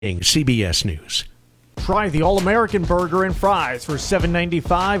CBS News. Try the All-American Burger and Fries for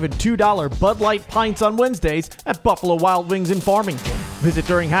 $7.95 and $2 Bud Light Pints on Wednesdays at Buffalo Wild Wings in Farmington. Visit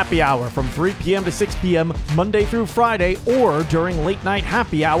during happy hour from 3 p.m. to 6 p.m. Monday through Friday, or during late night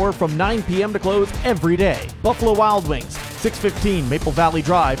happy hour from 9 p.m. to close every day. Buffalo Wild Wings, 615 Maple Valley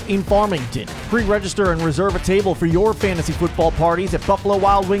Drive in Farmington. Pre-register and reserve a table for your fantasy football parties at Buffalo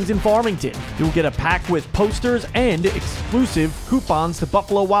Wild Wings in Farmington. You'll get a pack with posters and exclusive coupons to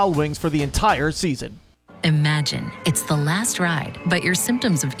Buffalo Wild Wings for the entire season. Imagine it's the last ride, but your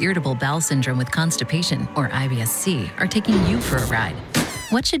symptoms of irritable bowel syndrome with constipation, or IBS-C, are taking you for a ride.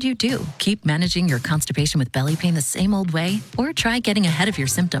 What should you do? Keep managing your constipation with belly pain the same old way? Or try getting ahead of your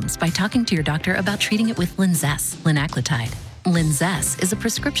symptoms by talking to your doctor about treating it with Linzess, linaclotide. Linzess is a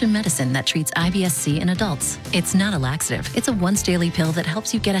prescription medicine that treats IBS-C in adults. It's not a laxative. It's a once-daily pill that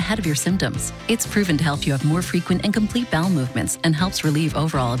helps you get ahead of your symptoms. It's proven to help you have more frequent and complete bowel movements and helps relieve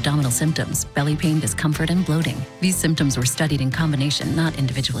overall abdominal symptoms, belly pain, discomfort, and bloating. These symptoms were studied in combination, not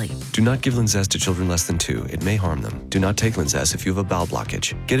individually. Do not give Linzess to children less than 2. It may harm them. Do not take Linzess if you have a bowel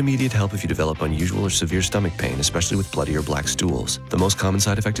blockage. Get immediate help if you develop unusual or severe stomach pain, especially with bloody or black stools. The most common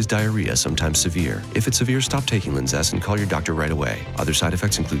side effect is diarrhea, sometimes severe. If it's severe, stop taking Linzess and call your doctor right away. Other side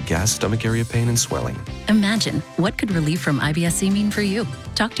effects include gas, stomach area pain, and swelling. Imagine, what could relief from IBS-C mean for you?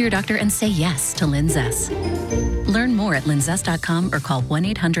 Talk to your doctor and say yes to Linzess. Learn more at linzess.com or call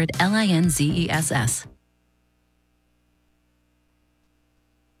 1-800-LINZESS.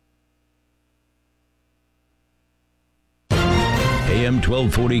 AM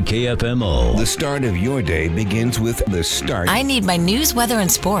 1240 KFMO. The start of your day begins with the start. I need my news, weather,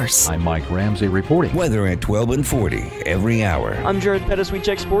 and sports. I'm Mike Ramsey reporting. Weather at 12 and 40 every hour. I'm Jared Pettis. We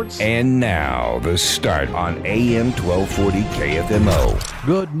check sports. And now, the start on AM 1240 KFMO.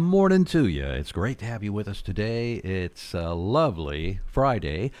 Good morning to you. It's great to have you with us today. It's a lovely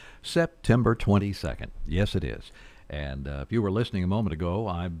Friday, September 22nd. Yes, it is. And if you were listening a moment ago,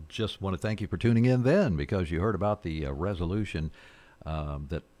 I just want to thank you for tuning in then, because you heard about the resolution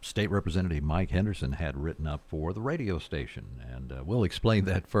that State Representative Mike Henderson had written up for the radio station. And we'll explain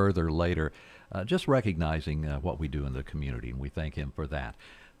that further later, just recognizing what we do in the community, and we thank him for that.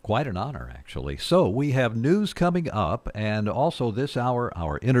 Quite an honor, actually. So we have news coming up, and also this hour,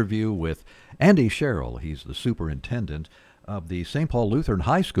 our interview with Andy Sherrill. He's the superintendent of the St. Paul Lutheran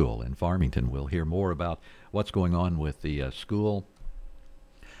High School in Farmington. We'll hear more about what's going on with the school,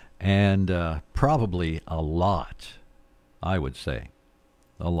 and probably a lot, I would say.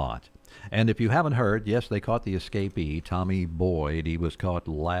 A lot. And if you haven't heard, yes, they caught the escapee, Tommy Boyd. He was caught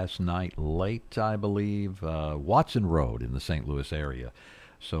last night late, I believe, Watson Road in the St. Louis area.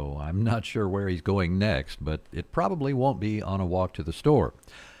 So I'm not sure where he's going next, but it probably won't be on a walk to the store.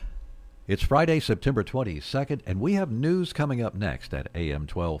 It's Friday, September 22nd, and we have news coming up next at AM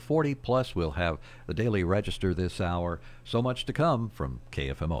 1240. Plus, we'll have the Daily Register this hour. So much to come from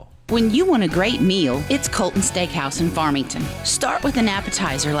KFMO. When you want a great meal, it's Colton Steakhouse in Farmington. Start with an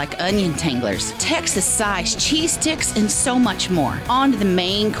appetizer like onion tanglers, Texas-sized cheese sticks, and so much more. On to the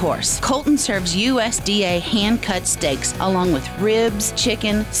main course. Colton serves USDA hand-cut steaks along with ribs,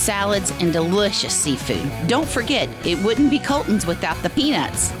 chicken, salads, and delicious seafood. Don't forget, it wouldn't be Colton's without the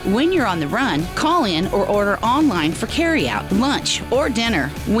peanuts. When you're on the run, call in or order online for carryout, lunch, or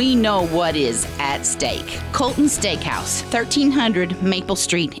dinner. We know what is at stake. Colton Steakhouse, 1300 Maple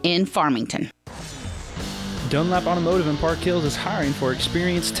Street in Farmington. Dunlap Automotive in Park Hills is hiring for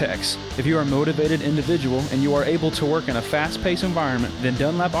experienced techs. If you are a motivated individual and you are able to work in a fast-paced environment, then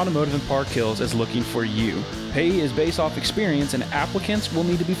Dunlap Automotive in Park Hills is looking for you. Pay is based off experience, and applicants will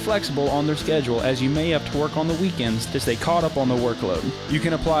need to be flexible on their schedule, as you may have to work on the weekends to stay caught up on the workload. You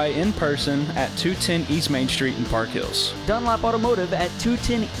can apply in person at 210 East Main Street in Park Hills. Dunlap Automotive at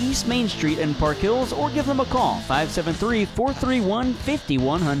 210 East Main Street in Park Hills, or give them a call,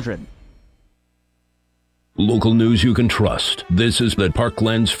 573-431-5100. Local news you can trust. This is the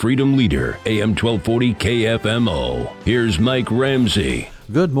Parkland's Freedom Leader, AM 1240 KFMO. Here's Mike Ramsey.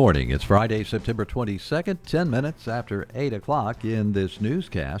 Good morning. It's Friday, September 22nd, 10 minutes after 8 o'clock. In this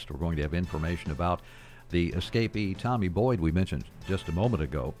newscast, we're going to have information about the escapee Tommy Boyd we mentioned just a moment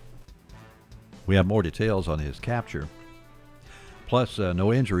ago. We have more details on his capture. Plus,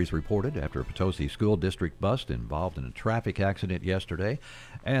 no injuries reported after a Potosi School District bus involved in a traffic accident yesterday.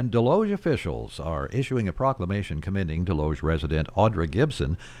 And Deloge officials are issuing a proclamation commending Deloge resident Audra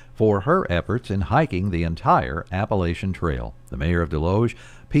Gibson for her efforts in hiking the entire Appalachian Trail. The mayor of Deloge,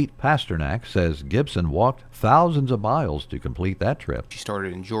 Pete Pasternak, says Gibson walked thousands of miles to complete that trip. She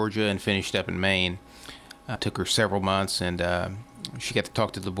started in Georgia and finished up in Maine. It took her several months, and she got to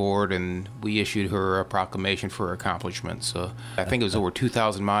talk to the board, and we issued her a proclamation for her accomplishments. So I think it was over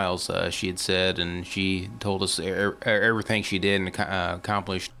 2,000 miles, she had said, and she told us everything she did and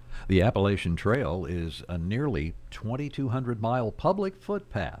accomplished. The Appalachian Trail is a nearly 2,200-mile public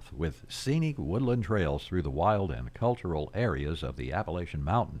footpath with scenic woodland trails through the wild and cultural areas of the Appalachian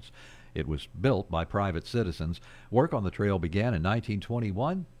Mountains. It was built by private citizens. Work on the trail began in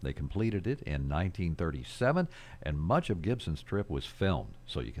 1921. They completed it in 1937, and much of Gibson's trip was filmed,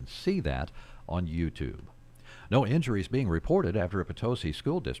 so you can see that on YouTube. No injuries being reported after a Potosi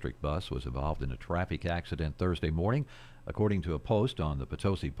School District bus was involved in a traffic accident Thursday morning. According to a post on the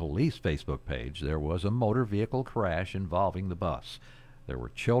Potosi Police Facebook page, there was a motor vehicle crash involving the bus. There were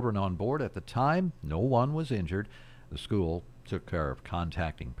children on board at the time. No one was injured. The school took care of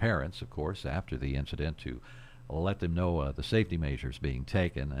contacting parents, of course, after the incident to let them know the safety measures being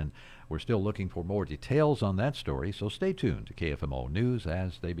taken. And we're still looking for more details on that story, so stay tuned to KFMO News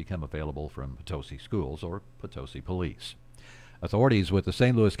as they become available from Potosi Schools or Potosi Police. Authorities with the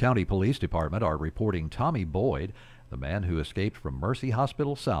St. Louis County Police Department are reporting Tommy Boyd, the man who escaped from Mercy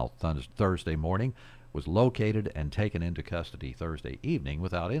Hospital South Thursday morning, was located and taken into custody Thursday evening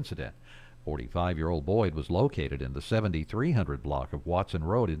without incident. 45-year-old Boyd was located in the 7300 block of Watson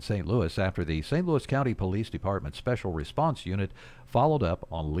Road in St. Louis after the St. Louis County Police Department Special Response Unit followed up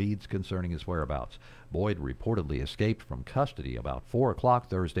on leads concerning his whereabouts. Boyd reportedly escaped from custody about 4 o'clock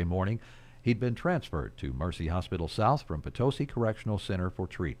Thursday morning. He'd been transferred to Mercy Hospital South from Potosi Correctional Center for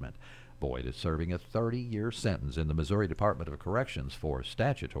treatment. Boyd is serving a 30-year sentence in the Missouri Department of Corrections for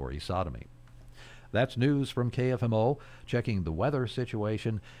statutory sodomy. That's news from KFMO. Checking the weather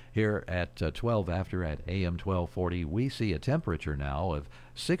situation here at 12 after at AM 1240. We see a temperature now of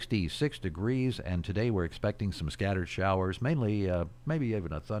 66 degrees, and today we're expecting some scattered showers, mainly maybe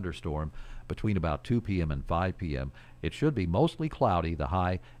even a thunderstorm between about 2 p.m. and 5 p.m. It should be mostly cloudy, the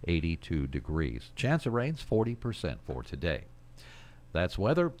high 82 degrees. Chance of rain's 40% for today. That's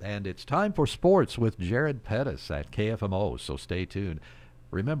weather, and it's time for sports with Jared Pettis at KFMO, so stay tuned.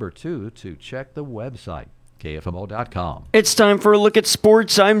 Remember, too, to check the website, KFMO.com. It's time for a look at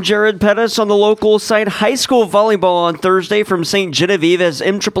sports. I'm Jared Pettis on the local side. High school volleyball on Thursday from St. Genevieve as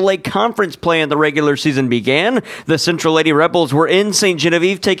MAAA conference play in the regular season began. The Central Lady Rebels were in St.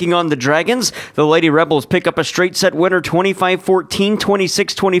 Genevieve taking on the Dragons. The Lady Rebels pick up a straight set winner 25-14,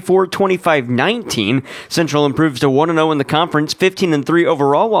 26-24, 25-19. Central improves to 1-0 in the conference, 15-3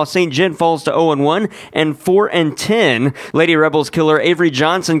 overall, while St. Gen falls to 0-1 and 4-10. Lady Rebels killer Avery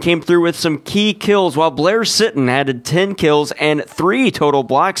Johnson came through with some key kills, while Blair Sitton added 10 kills and 3 total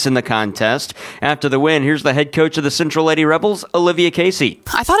blocks in the contest. After the win, here's the head coach of the Central Lady Rebels, Olivia Casey.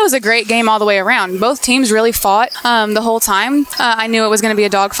 I thought it was a great game all the way around. Both teams really fought the whole time. I knew it was going to be a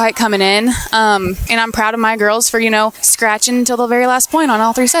dogfight coming in, and I'm proud of my girls for, scratching until the very last point on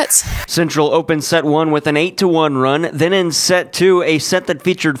all 3 sets. Central opened set 1 with an 8-1 run. Then in set 2, a set that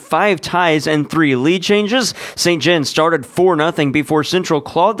featured 5 ties and 3 lead changes. St. Gen started 4-0 before Central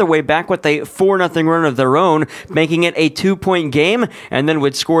clawed their way back with a 4-0 run of their own, making it a 2-point game, and then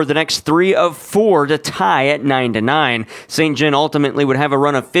would score the next 3 of 4 to tie at 9-9. St. Gen ultimately would have a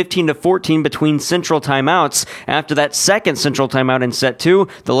run of 15-14 between Central timeouts. After that second Central timeout in set 2,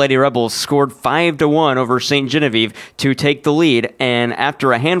 the Lady Rebels scored 5-1 over St. Genevieve to take the lead, and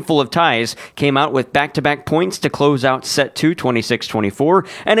after a handful of ties, came out with back-to-back points to close out set 2, 26-24,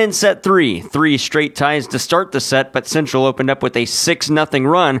 and in set 3, 3 straight ties to start the set, but Central opened up with a 6-0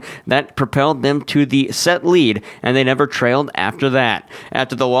 run that propelled them to the set lead, and they never trailed after that.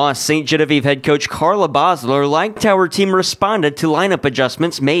 After the loss, St. Genevieve head coach Carla Bosler liked how her team responded to lineup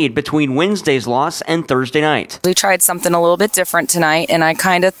adjustments made between Wednesday's loss and Thursday night. We tried something a little bit different tonight, and I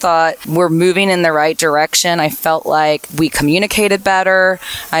kind of thought we're moving in the right direction. I felt like we communicated better.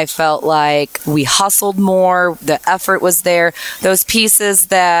 I felt like we hustled more. The effort was there. Those pieces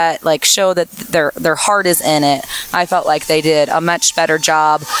that show that their heart is in it, I felt like they did a much better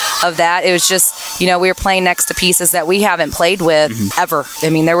job of that. It was just, we were playing next to pieces that we haven't played with ever. I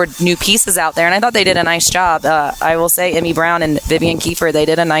mean, there were new pieces out there, and I thought they did a nice job. I will say Emmy Brown and Vivian Kiefer, they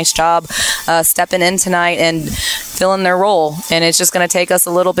did a nice job stepping in tonight and filling their role. And it's just going to take us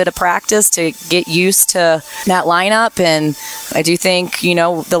a little bit of practice to get used to that lineup. And I do think,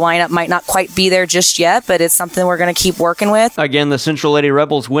 the lineup might not quite be there just yet, but it's something we're going to keep working with. Again, the Central Lady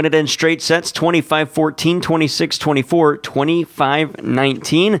Rebels win it in straight sets, 25-14, 26-24,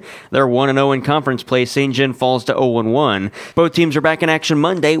 25-19. They're 1-0 in conference play. St. Gen falls to 0-1. Both teams are back in action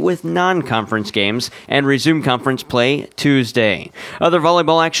Monday with non-conference games and resume conference play Tuesday. Other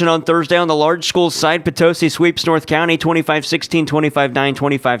volleyball action on Thursday on the large school side. Potosi sweeps North County 25-16, 25-9,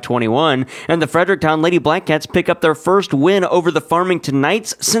 25-21. And the Fredericktown Lady Blackcats pick up their first win over the Farmington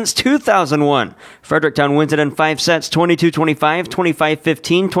Knights since 2001. Fredericktown wins it in 5 sets, 22-25,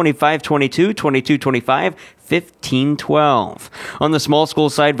 25-15, 25-22, 22-25, 15-12. On the small school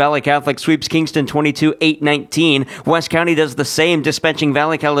side, Valley Catholic sweeps Kingston 22-8-19. West County does the same, dispatching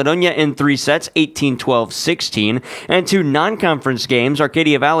Valley Caledonia in 3 sets, 18-12, 16. And 2 non-conference games,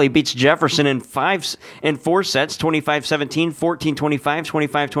 Arcadia Valley beats Jefferson in 4 sets, 25-17, 14-25,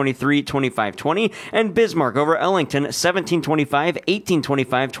 25-23, 25-20. And Bismarck over Ellington, 17-25,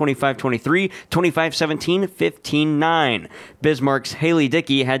 18-25, 25-23, 25-17, 15-9. Bismarck's Haley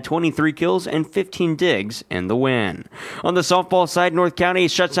Dickey had 23 kills and 15 digs in the win. On the softball side, North County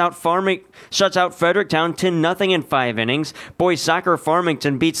shuts out Fredericktown 10-0 in 5 innings. Boys soccer,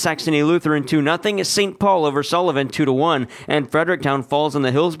 Farmington beats Saxony Lutheran 2-0. St. Paul over Sullivan 2-1. And Fredericktown falls in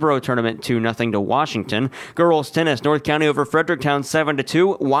the Hillsborough tournament 2-0 to Washington. Girls tennis, North County over Fredericktown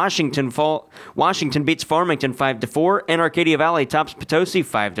 7-2. Washington beats Farmington 5-4. And Arcadia Valley tops Potosi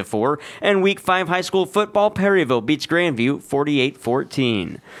 5-4. And Week 5 high school football, Perryville beats Grandview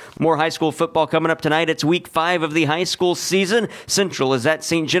 48-14. More high school football coming up tonight. It's Week 5 of the high school season. Central is at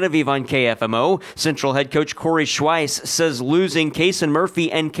St. Genevieve on KFMO. Central head coach Corey Schweiss says losing Kaysen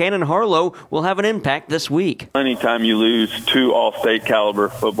Murphy and Cannon Harlow will have an impact this week. Anytime you lose 2 all-state caliber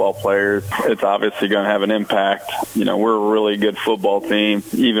football players, it's obviously going to have an impact. You know, we're a really good football team,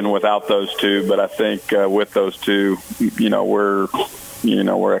 even without those 2, but I think with those 2,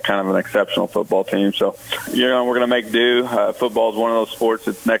 we're a kind of an exceptional football team. So, we're going to make do. Football is one of those sports.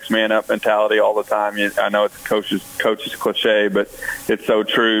 It's next man up mentality all the time. I know it's a coach's cliche, but it's so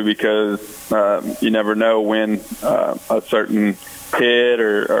true because you never know when a certain hit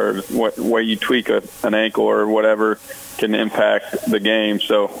or what way you tweak an ankle or whatever can impact the game.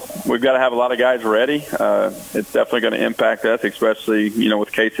 So we've got to have a lot of guys ready. It's definitely going to impact us, especially,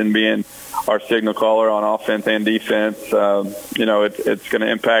 with Kaysen being our signal caller on offense and defense. It's going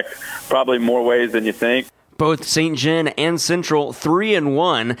to impact probably more ways than you think. Both St. Gen and Central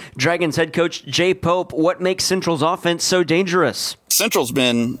 3-1. Dragons head coach Jay Pope, what makes Central's offense so dangerous? Central's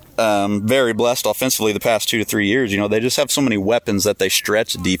been very blessed offensively the past 2 to 3 years. They just have so many weapons that they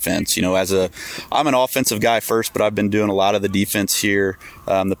stretch defense. I'm an offensive guy first, but I've been doing a lot of the defense here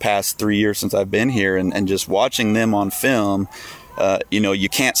the past 3 years since I've been here, and just watching them on film. You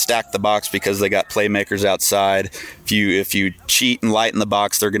can't stack the box because they got playmakers outside. If you cheat and lighten the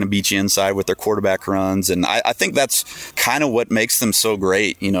box, they're going to beat you inside with their quarterback runs. And I think that's kind of what makes them so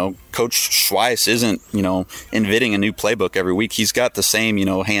great. Coach Schweiss isn't, inventing a new playbook every week. He's got the same,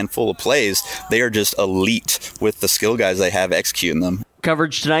 handful of plays. They are just elite with the skill guys they have executing them.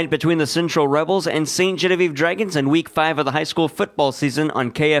 Coverage tonight between the Central Rebels and St. Genevieve Dragons in Week 5 of the high school football season on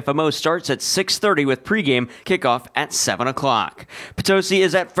KFMO starts at 6:30 with pregame kickoff at 7 o'clock. Potosi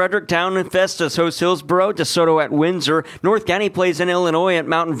is at Fredericktown. Festus hosts Hillsborough. DeSoto at Windsor. North County plays in Illinois at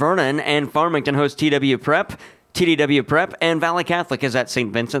Mount Vernon. And Farmington hosts TDW Prep, and Valley Catholic is at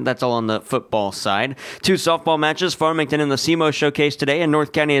St. Vincent. That's all on the football side. 2 softball matches, Farmington in the SEMO Showcase today, and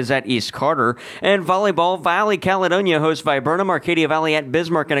North County is at East Carter. And volleyball, Valley Caledonia hosts Viburnum, Arcadia Valley at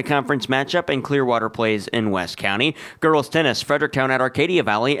Bismarck in a conference matchup, and Clearwater plays in West County. Girls tennis, Fredericktown at Arcadia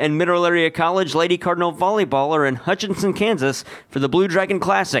Valley, and Middle Area College Lady Cardinal Volleyball are in Hutchinson, Kansas for the Blue Dragon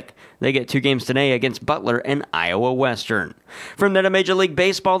Classic. They get 2 games today against Butler and Iowa Western. From then to Major League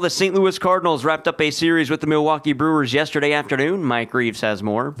Baseball, the St. Louis Cardinals wrapped up a series with the Milwaukee Brewers yesterday afternoon. Mike Reeves has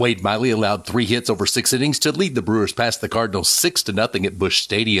more. Wade Miley allowed 3 hits over 6 innings to lead the Brewers past the Cardinals 6-0 at Busch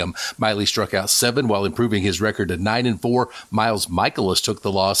Stadium. Miley struck out 7 while improving his record to 9-4. Miles Michaelis took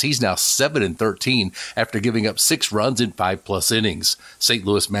the loss. He's now 7-13 after giving up 6 runs in 5+ innings. St.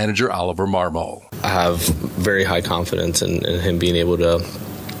 Louis manager Oliver Marmol. I have very high confidence in him being able to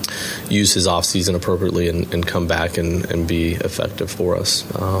use his offseason appropriately and come back and be effective for us.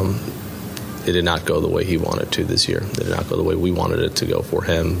 It did not go the way he wanted to this year. It did not go the way we wanted it to go for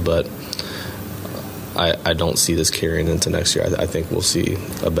him, but I don't see this carrying into next year. I think we'll see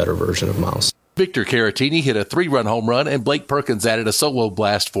a better version of Miles. Victor Caratini hit a 3-run home run, and Blake Perkins added a solo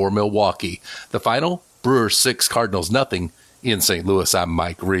blast for Milwaukee. The final, Brewers 6, Cardinals nothing. In St. Louis, I'm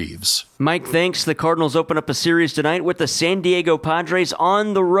Mike Reeves. Mike, thanks. The Cardinals open up a series tonight with the San Diego Padres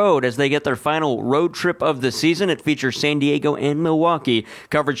on the road as they get their final road trip of the season. It features San Diego and Milwaukee.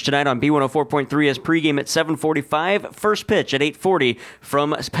 Coverage tonight on B104.3 as pregame at 7:45, first pitch at 8:40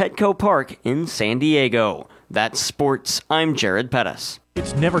 from Petco Park in San Diego. That's sports. I'm Jared Pettis.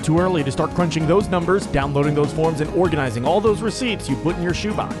 It's never too early to start crunching those numbers, downloading those forms, and organizing all those receipts you put in your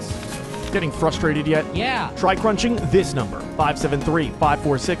shoebox. Getting frustrated yet? Yeah. Try crunching this number,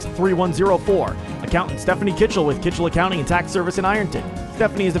 573-546-3104. Accountant Stephanie Kitchell with Kitchell Accounting and Tax Service in Ironton.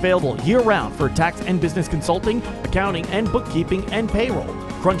 Stephanie is available year-round for tax and business consulting, accounting, and bookkeeping and payroll.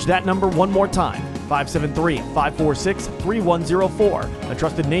 Crunch that number one more time, 573-546-3104. A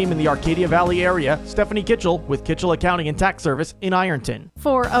trusted name in the Arcadia Valley area, Stephanie Kitchell with Kitchell Accounting and Tax Service in Ironton.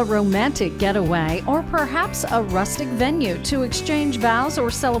 For a romantic getaway or perhaps a rustic venue to exchange vows or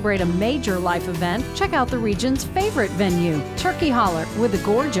celebrate a major life event, check out the region's favorite venue, Turkey Holler, with a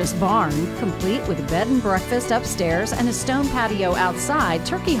gorgeous barn, complete with a bed and breakfast upstairs and a stone patio outside.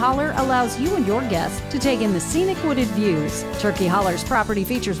 Turkey Holler allows you and your guests to take in the scenic wooded views. Turkey Holler's property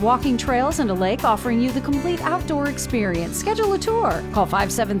features walking trails and a lake offering you the complete outdoor experience. Schedule a tour. Call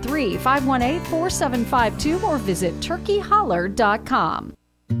 573-518-4752 or visit turkeyholler.com.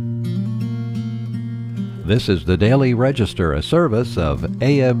 This is the Daily Register, a service of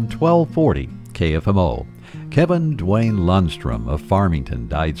AM 1240 KFMO. Kevin Dwayne Lundstrom of Farmington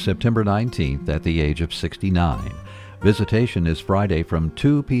died September 19th at the age of 69. Visitation is Friday from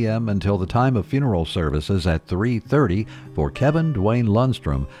 2 p.m. until the time of funeral services at 3:30 for Kevin Dwayne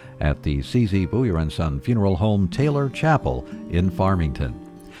Lundstrom at the C.Z. Booyer & Son Funeral Home Taylor Chapel in Farmington.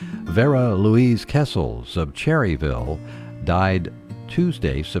 Vera Louise Kessels of Cherryville died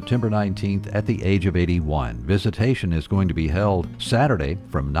Tuesday, September 19th at the age of 81. Visitation is going to be held Saturday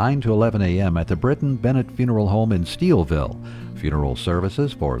from 9 to 11 a.m. at the Britton Bennett Funeral Home in Steelville. Funeral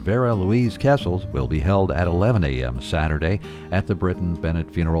services for Vera Louise Kessels will be held at 11 a.m. Saturday at the Britton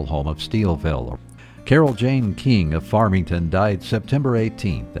Bennett Funeral Home of Steelville. Carol Jane King of Farmington died September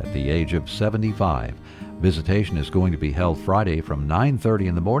 18th at the age of 75. Visitation is going to be held Friday from 9:30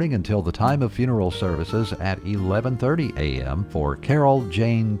 in the morning until the time of funeral services at 11:30 a.m. for Carol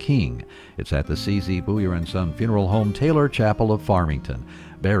Jane King. It's at the C.Z. Booyer & Son Funeral Home Taylor Chapel of Farmington.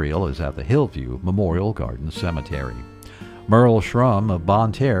 Burial is at the Hillview Memorial Garden Cemetery. Merle Schrum of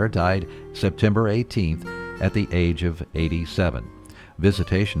Bonne Terre died September 18th at the age of 87.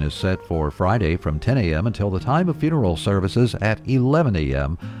 Visitation is set for Friday from 10 a.m. until the time of funeral services at 11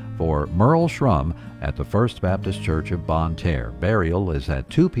 a.m. for Merle Schrum at the First Baptist Church of Bonne Terre. Burial is at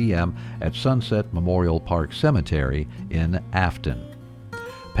 2 p.m. at Sunset Memorial Park Cemetery in Afton.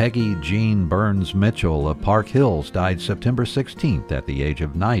 Peggy Jean Burns Mitchell of Park Hills died September 16th at the age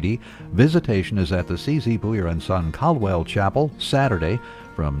of 90. Visitation is at the C.Z. Booyer & Son Caldwell Chapel Saturday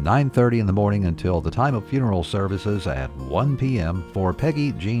from 9:30 in the morning until the time of funeral services at 1 p.m. for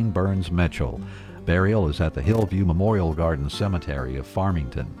Peggy Jean Burns Mitchell. Burial is at the Hillview Memorial Garden Cemetery of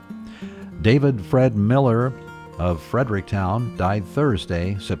Farmington. David Fred Miller of Fredericktown died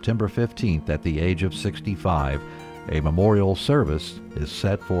Thursday, September 15th at the age of 65. A memorial service is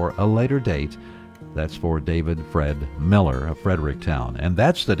set for a later date. That's for David Fred Miller of Fredericktown. And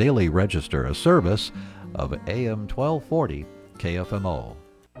that's the Daily Register, a service of AM 1240 KFMO.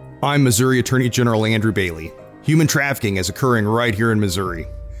 I'm Missouri Attorney General Andrew Bailey. Human trafficking is occurring right here in Missouri.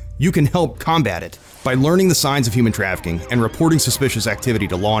 You can help combat it by learning the signs of human trafficking and reporting suspicious activity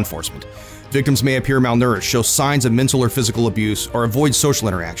to law enforcement. Victims may appear malnourished, show signs of mental or physical abuse, or avoid social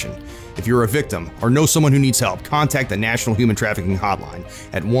interaction. If you're a victim or know someone who needs help, contact the National Human Trafficking Hotline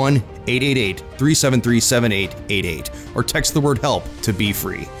at 1-888-373-7888 or text the word HELP to Be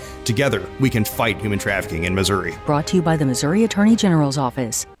Free. Together, we can fight human trafficking in Missouri. Brought to you by the Missouri Attorney General's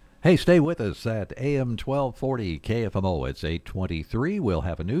Office. Hey, stay with us at AM 1240 KFMO. It's 8:23. We'll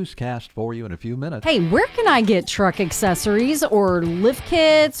have a newscast for you in a few minutes. Hey, where can I get truck accessories or lift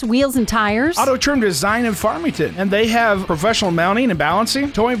kits, wheels and tires? Auto Trim Design in Farmington. And they have professional mounting and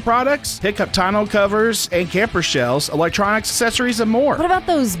balancing, towing products, pickup tonneau covers, and camper shells, electronics, accessories, and more. What about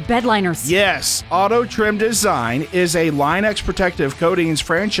those bed liners? Yes, Auto Trim Design is a Line-X Protective Coatings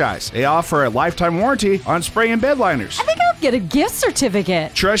franchise. They offer a lifetime warranty on spray and bed liners. I think I'll get a gift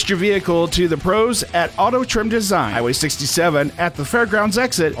certificate. Trust your vehicle to the pros at Auto Trim Design, Highway 67 at the Fairgrounds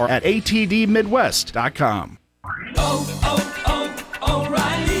exit or at atdmidwest.com.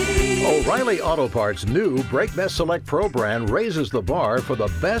 O'Reilly Auto Parts' new Brake Best Select Pro brand raises the bar for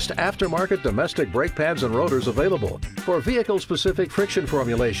the best aftermarket domestic brake pads and rotors available. For vehicle-specific friction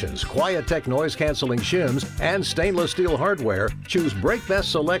formulations, Quiet-Tech noise-canceling shims, and stainless steel hardware, choose Brake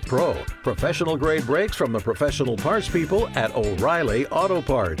Best Select Pro. Professional-grade brakes from the professional parts people at O'Reilly Auto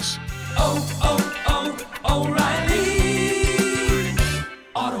Parts.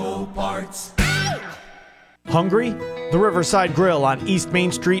 Hungry? The Riverside Grill on East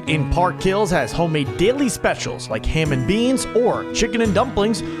Main Street in Park Hills has homemade daily specials like ham and beans or chicken and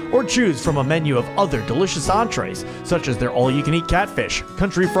dumplings, or choose from a menu of other delicious entrees, such as their all-you-can-eat catfish,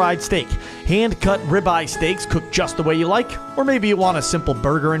 country fried steak, hand-cut ribeye steaks cooked just the way you like, or maybe you want a simple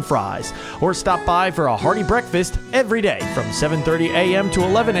burger and fries. Or stop by for a hearty breakfast every day from 7:30 a.m. to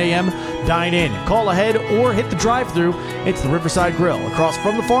 11 a.m. Dine in, call ahead, or hit the drive-thru. It's the Riverside Grill across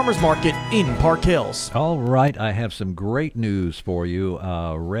from the Farmers Market in Park Hills. All right, I have some great news for you.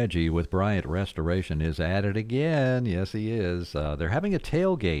 Reggie with Bryant Restoration is at it again. Yes, he is. They're having a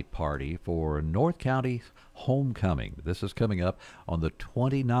tailgate party for North County Homecoming. This is coming up on the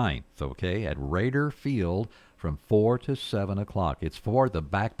 29th, okay, at Raider Field from 4 to 7 o'clock. It's for the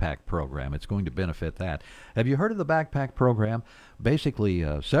backpack program. It's going to benefit that. Have you heard of the backpack program? Basically,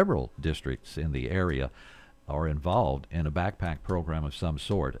 several districts in the area are involved in a backpack program of some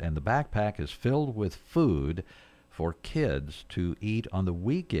sort, and the backpack is filled with food for kids to eat on the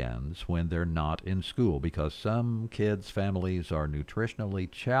weekends when they're not in school, because some kids' families are nutritionally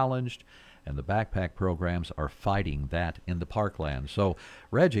challenged, and the backpack programs are fighting that in the parkland. So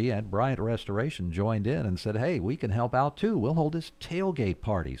Reggie at Bryant Restoration joined in and said, hey, we can help out too. We'll hold this tailgate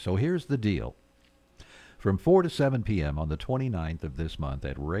party. So here's the deal. From 4 to 7 p.m. on the 29th of this month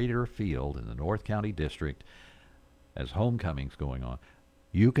at Raider Field in the North County District, as homecoming's going on,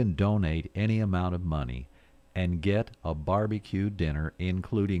 you can donate any amount of money and get a barbecue dinner,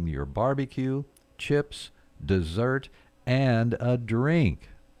 including your barbecue, chips, dessert, and a drink.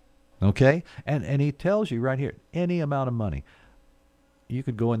 Okay? And he tells you right here, any amount of money. You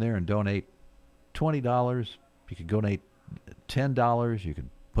could go in there and donate $20. You could donate $10. You could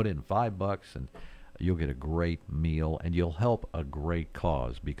put in $5, and you'll get a great meal, and you'll help a great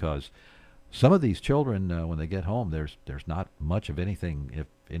cause, because some of these children, when they get home, there's not much of anything, if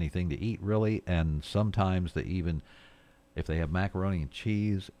anything, to eat really, and sometimes they even, if they have macaroni and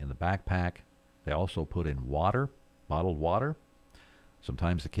cheese in the backpack, they also put in water, bottled water.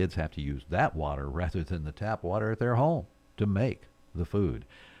 Sometimes the kids have to use that water rather than the tap water at their home to make the food.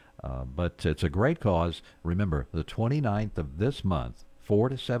 But it's a great cause. Remember, the 29th of this month, 4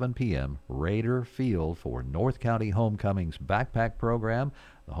 to 7 p.m., Raider Field for North County Homecoming's backpack program,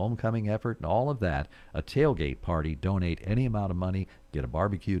 the homecoming effort, and all of that. A tailgate party. Donate any amount of money. Get a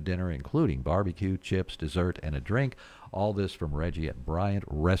barbecue dinner, including barbecue, chips, dessert, and a drink. All this from Reggie at Bryant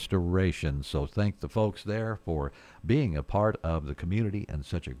Restoration. So thank the folks there for being a part of the community and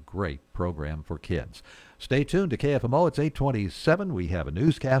such a great program for kids. Stay tuned to KFMO. It's 8:27. We have a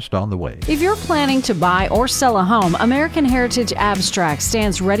newscast on the way. If you're planning to buy or sell a home, American Heritage Abstract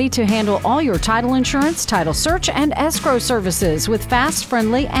stands ready to handle all your title insurance, title search, and escrow services with fast,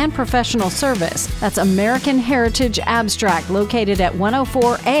 friendly, and professional service. That's American Heritage Abstract, located at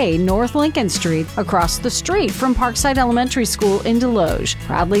 104A North Lincoln Street, across the street from Parkside Elementary School in Deloge.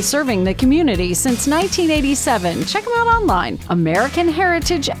 Proudly serving the community since 1987. Check them out online,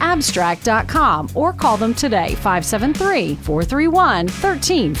 AmericanHeritageAbstract.com, or call them today,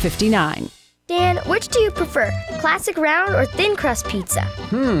 573-431-1359. Dan, which do you prefer, classic round or thin crust pizza?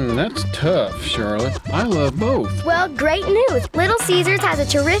 That's tough, Charlotte. I love both. Well, great news. Little Caesars has a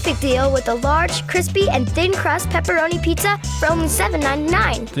terrific deal with a large, crispy, and thin crust pepperoni pizza for only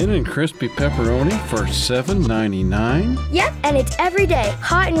 $7.99. Thin and crispy pepperoni for $7.99? Yep, and it's every day,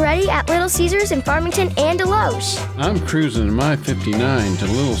 hot and ready at Little Caesars in Farmington and Deloge. I'm cruising in my 59 to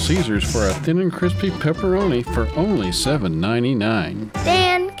Little Caesars for a thin and crispy pepperoni for only $7.99.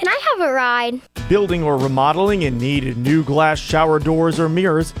 Dan, can I have a ride? Building or remodeling and need new glass shower doors or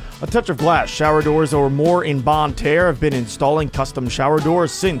mirrors? A Touch of Glass Shower Doors or More in Bonne Terre have been installing custom shower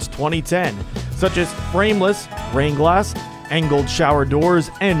doors since 2010, such as frameless, rain glass, angled shower doors,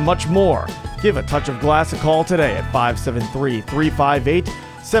 and much more. Give A Touch of Glass a call today at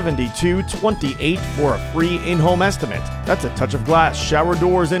 573-358-7228 for a free in-home estimate. That's A Touch of Glass Shower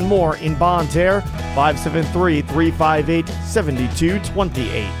Doors and More in Bonne Terre,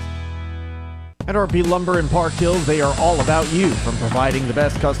 573-358-7228. At RP Lumber in Park Hills, they are all about you, from providing the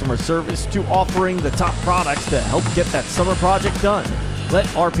best customer service to offering the top products to help get that summer project done. Let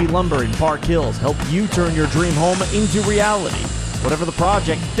RP Lumber in Park Hills help you turn your dream home into reality. Whatever the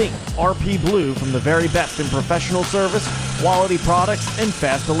project, think RP Blue, from the very best in professional service, quality products, and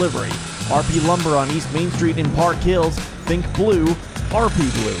fast delivery. RP Lumber on East Main Street in Park Hills. Think blue,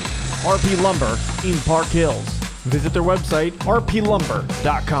 RP Blue. RP Lumber in Park Hills. Visit their website,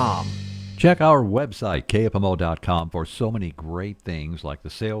 rplumber.com. Check our website, KFMO.com, for so many great things like the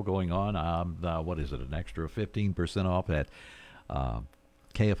sale going on. What is it, an extra 15% off at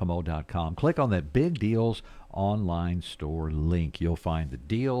KFMO.com. Click on that Big Deals online store link. You'll find the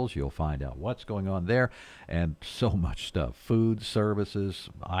deals, you'll find out what's going on there, and so much stuff. Food, services,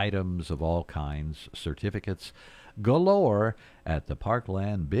 items of all kinds, certificates galore at the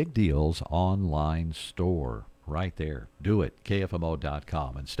Parkland Big Deals online store. Right there. Do it.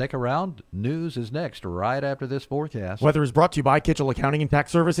 KFMO.com. And stick around. News is next right after this forecast. Weather is brought to you by Kitchell Accounting and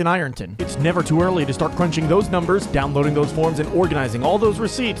Tax Service in Ironton. It's never too early to start crunching those numbers, downloading those forms, and organizing all those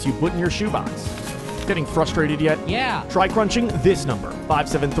receipts you put in your shoebox. Getting frustrated yet? Yeah. Try crunching this number,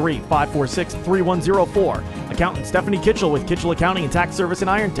 573-546-3104. Accountant Stephanie Kitchell with Kitchell Accounting and Tax Service in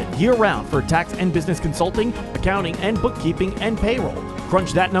Ironton. Year-round for tax and business consulting, accounting, and bookkeeping and payroll.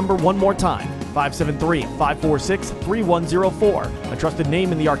 Crunch that number one more time, 573-546-3104. A trusted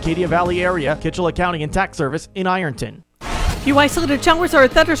name in the Arcadia Valley area, Kitchell Accounting and Tax Service in Ironton. Few isolated showers or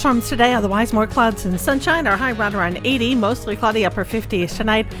thunderstorms today, otherwise more clouds and sunshine. Our high right around 80, mostly cloudy, upper 50s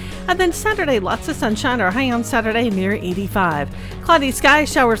tonight. And then Saturday, lots of sunshine. Our high on Saturday near 85. Cloudy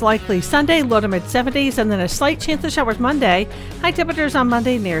skies, showers likely Sunday, low to mid 70s, and then a slight chance of showers Monday. High temperatures on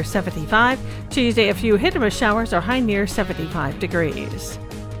Monday near 75. Tuesday, a few hit and miss showers. Our high near 75 degrees.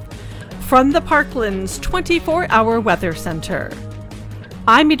 From the Parkland's 24-hour weather center,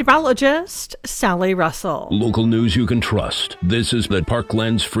 I'm meteorologist Sally Russell. Local news you can trust. This is the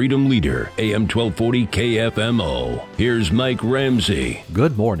Parkland's Freedom Leader, AM 1240 KFMO. Here's Mike Ramsey.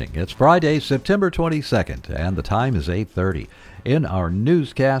 Good morning. It's Friday, September 22nd, and the time is 8:30. In our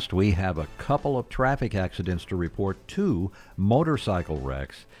newscast, we have a couple of traffic accidents to report, 2 motorcycle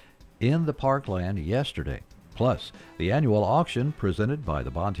wrecks in the Parkland yesterday. Plus, the annual auction presented by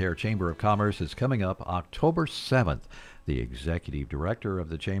the Bonne Terre Chamber of Commerce is coming up October 7th. The executive director of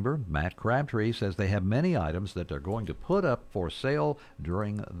the chamber, Matt Crabtree, says they have many items that they're going to put up for sale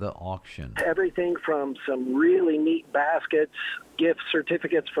during the auction. Everything from some really neat baskets, gift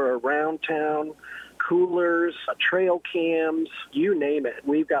certificates for around town, coolers, trail cams, you name it.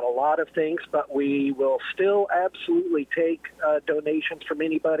 We've got a lot of things, but we will still absolutely take donations from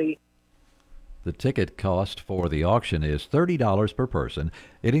anybody. The ticket cost for the auction is $30 per person.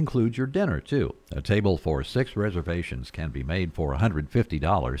 It includes your dinner, too. A table for 6 reservations can be made for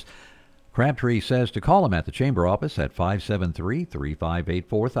 $150. Crabtree says to call him at the chamber office at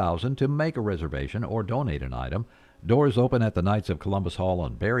 573-358-4000 to make a reservation or donate an item. Doors open at the Knights of Columbus Hall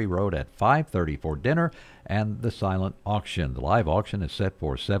on Berry Road at 5:30 for dinner and the silent auction. The live auction is set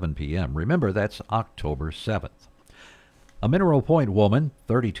for 7 p.m. Remember, that's October 7th. A Mineral Point woman,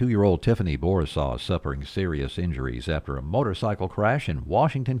 32-year-old Tiffany Borisaw, is suffering serious injuries after a motorcycle crash in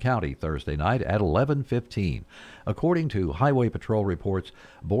Washington County Thursday night at 11:15. According to Highway Patrol reports,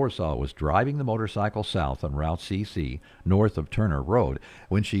 Borisaw was driving the motorcycle south on Route CC, north of Turner Road,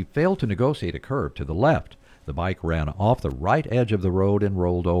 when she failed to negotiate a curve to the left. The bike ran off the right edge of the road and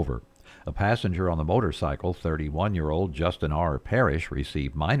rolled over. A passenger on the motorcycle, 31-year-old Justin R. Parrish,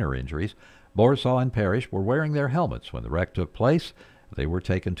 received minor injuries. Borisaw and Parrish were wearing their helmets when the wreck took place. They were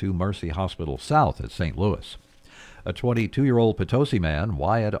taken to Mercy Hospital South at St. Louis. A 22-year-old Potosi man,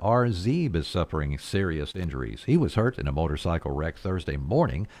 Wyatt R. Zeeb, is suffering serious injuries. He was hurt in a motorcycle wreck Thursday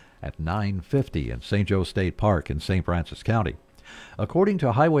morning at 9:50 in St. Joe State Park in St. Francis County. According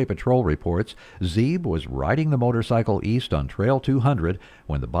to Highway Patrol reports, Zeeb was riding the motorcycle east on Trail 200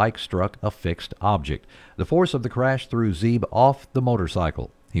 when the bike struck a fixed object. The force of the crash threw Zeeb off the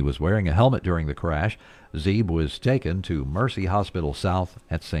motorcycle. He was wearing a helmet during the crash. Zeeb was taken to Mercy Hospital South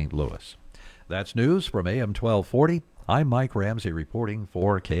at St. Louis. That's news from AM 1240. I'm Mike Ramsey reporting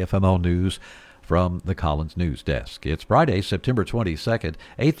for KFMO News from the Collins News Desk. It's Friday, September 22nd,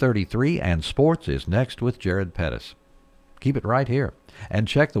 8:33, and sports is next with Jared Pettis. Keep it right here. And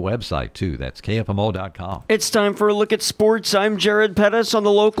check the website, too. That's KFMO.com. It's time for a look at sports. I'm Jared Pettis on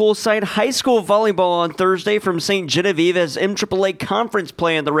the local side. High school volleyball on Thursday from St. Genevieve as MAAA conference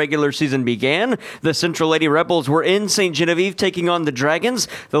play in the regular season began. The Central Lady Rebels were in St. Genevieve taking on the Dragons.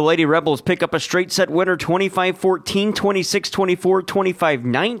 The Lady Rebels pick up a straight set winner 25-14, 26-24,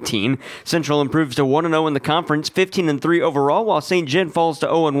 25-19. Central improves to 1-0 in the conference, 15-3 overall, while St. Gen falls to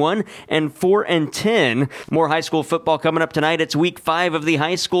 0-1 and 4-10. More high school football coming up tonight. It's week 5 of the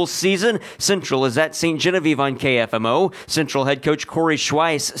high school season. Central is at St. Genevieve on KFMO. Central head coach Corey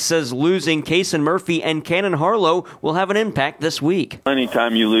Schweiss says losing Kaysen Murphy and Cannon Harlow will have an impact this week.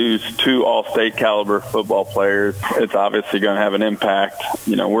 Anytime you lose 2 all-state caliber football players, it's obviously going to have an impact.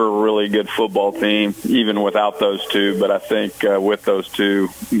 You know, we're a really good football team, even without those 2. But I think with those 2,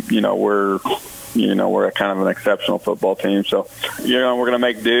 you know, we're we're kind of an exceptional football team. So, we're going to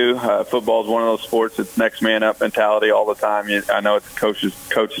make do. Football is one of those sports. It's next man up mentality all the time. I know it's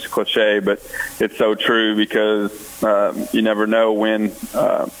coach's cliche, but it's so true because you never know when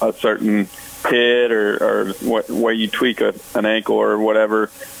a certain hit or what way you tweak an ankle or whatever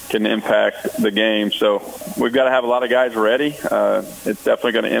can impact the game. So we've got to have a lot of guys ready. It's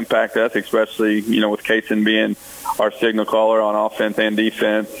definitely going to impact us, especially, with Kaysen being our signal caller on offense and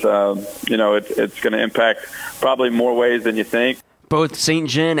defense. It's going to impact probably more ways than you think. Both St.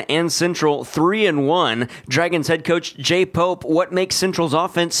 John and Central 3-1. Dragons head coach Jay Pope, what makes Central's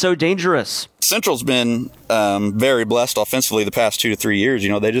offense so dangerous? Central's been very blessed offensively the past 2 to 3 years.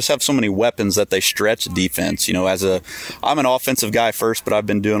 They just have so many weapons that they stretch defense. I'm an offensive guy first, but I've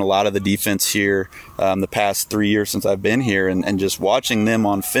been doing a lot of the defense here the past 3 years since I've been here, and just watching them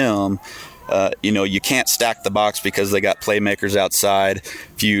on film. You can't stack the box because they got playmakers outside.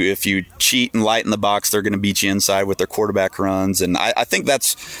 If you cheat and lighten the box, they're going to beat you inside with their quarterback runs. And I think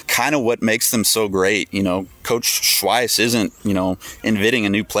that's kind of what makes them so great. Coach Schweiss isn't, inventing a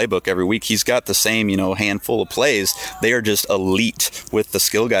new playbook every week. He's got the same, handful of plays. They are just elite with the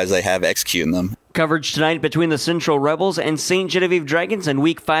skill guys they have executing them. Coverage tonight between the Central Rebels and St. Genevieve Dragons in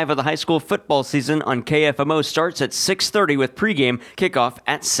Week 5 of the high school football season on KFMO starts at 6:30 with pregame kickoff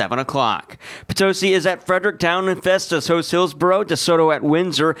at 7 o'clock. Potosi is at Fredericktown, and Festus hosts Hillsboro, DeSoto at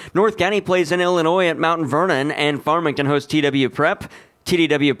Windsor, North County plays in Illinois at Mount Vernon, and Farmington hosts TDW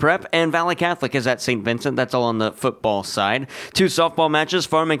Prep, and Valley Catholic is at St. Vincent. That's all on the football side. 2 softball matches,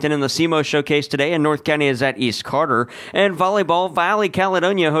 Farmington in the SEMO Showcase today, and North County is at East Carter. And volleyball, Valley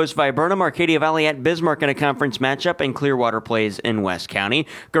Caledonia hosts Viburnum, Arcadia Valley at Bismarck in a conference matchup, and Clearwater plays in West County.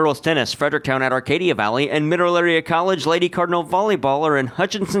 Girls tennis, Fredericktown at Arcadia Valley, and Mineral Area College Lady Cardinal Volleyball are in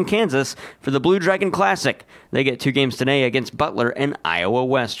Hutchinson, Kansas for the Blue Dragon Classic. They get 2 games today against Butler and Iowa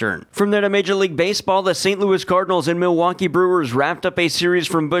Western. From there to Major League Baseball, the St. Louis Cardinals and Milwaukee Brewers wrapped up a series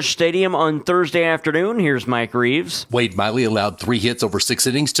from Busch Stadium on Thursday afternoon. Here's Mike Reeves. Wade Miley allowed 3 hits over 6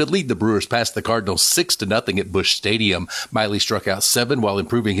 innings to lead the Brewers past the Cardinals 6-0 at Busch Stadium. Miley struck out 7 while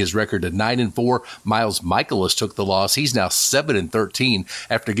improving his record to 9-4. Miles Michaelis took the loss. He's now 7-13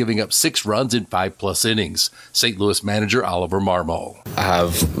 after giving up 6 runs in 5+ innings. St. Louis manager Oliver Marmol. I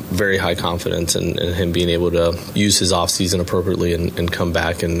have very high confidence in him being able to use his offseason appropriately and come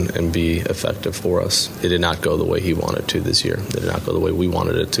back and be effective for us. It did not go the way he wanted to this year. It did not go the way we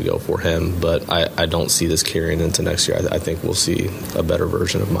wanted it to go for him, but I don't see this carrying into next year. I think we'll see a better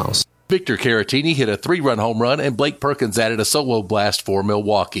version of Miles. Victor Caratini hit a 3-run home run, and Blake Perkins added a solo blast for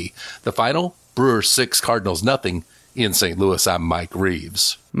Milwaukee. The final, Brewers 6, Cardinals nothing. In St. Louis, I'm Mike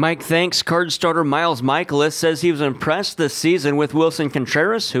Reeves. Mike thanks. Card starter Miles Michaelis says he was impressed this season with Wilson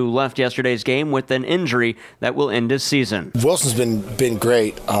Contreras, who left yesterday's game with an injury that will end his season. Wilson's been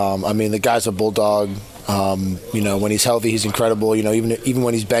great. The guy's a bulldog. When he's healthy, he's incredible. Even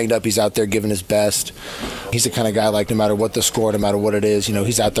when he's banged up, he's out there giving his best. He's the kind of guy, like, no matter what the score, no matter what it is,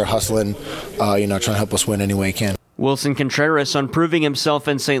 he's out there hustling, trying to help us win any way he can. Wilson Contreras on proving himself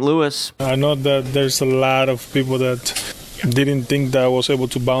in St. Louis. I know that there's a lot of people that didn't think that I was able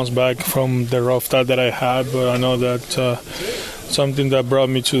to bounce back from the rough start that I had, but I know that something that brought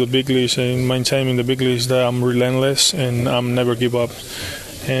me to the big leagues and my time in the big leagues, that I'm relentless and I'm never give up.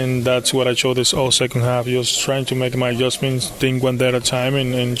 And that's what I showed this all second half, just trying to make my adjustments, think one day at a time,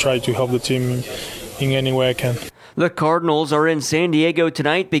 and try to help the team in any way I can. The Cardinals are in San Diego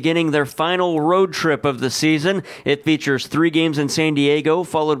tonight, beginning their final road trip of the season. It features 3 games in San Diego,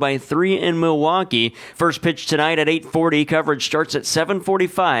 followed by 3 in Milwaukee. First pitch tonight at 8:40. Coverage starts at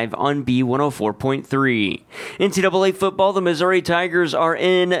 7:45 on B104.3. NCAA football, the Missouri Tigers are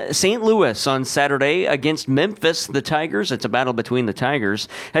in St. Louis on Saturday against Memphis. The Tigers, it's a battle between the Tigers.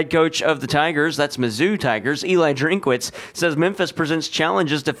 Head coach of the Tigers, that's Mizzou Tigers, Eli Drinkwitz, says Memphis presents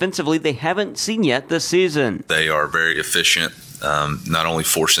challenges defensively they haven't seen yet this season. They are very efficient, not only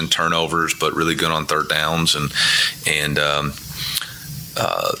forcing turnovers, but really good on third downs, and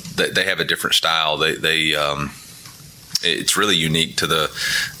they have a different style. It's really unique to the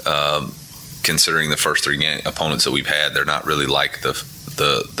considering the first 3 opponents that we've had. They're not really like the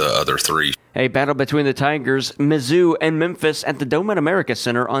other 3. A battle between the Tigers, Mizzou, and Memphis at the Dome at America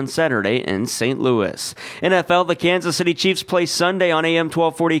Center on Saturday in St. Louis. NFL, the Kansas City Chiefs play Sunday on AM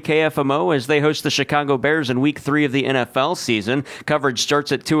 1240 KFMO as they host the Chicago Bears in Week 3 of the NFL season. Coverage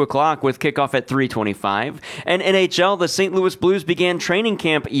starts at 2 o'clock with kickoff at 3:25. And NHL, the St. Louis Blues began training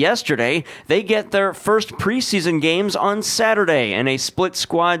camp yesterday. They get their first preseason games on Saturday in a split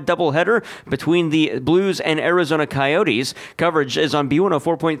squad doubleheader between the Blues and Arizona Coyotes. Coverage is on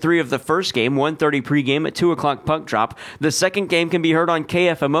B104.3 of the first game game, 1:30 pregame at 2 o'clock puck drop. The second game can be heard on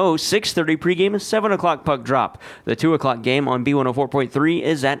KFMO, 6:30 pregame, 7 o'clock puck drop. The 2 o'clock game on B104.3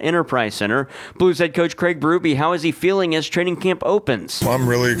 is at Enterprise Center. Blues head coach Craig Berube, how is he feeling as training camp opens? I'm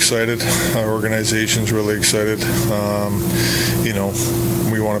really excited. Our organization's really excited.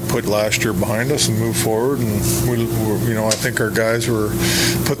 We want to put last year behind us and move forward. And I think our guys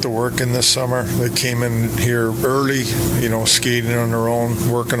put the work in this summer. They came in here early, skating on their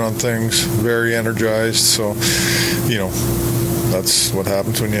own, working on things, very energized. So, that's what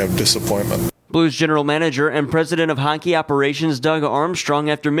happens when you have disappointment. Blues general manager and president of hockey operations Doug Armstrong,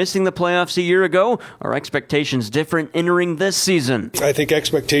 after missing the playoffs a year ago, are expectations different entering this season? I think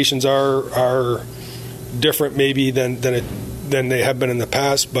expectations are different maybe than they have been in the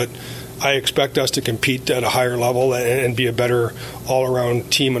past, but I expect us to compete at a higher level and be a better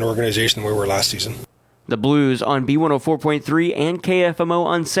all-around team and organization than we were last season. The Blues on B104.3 and KFMO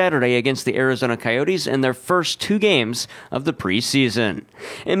on Saturday against the Arizona Coyotes in their first 2 games of the preseason.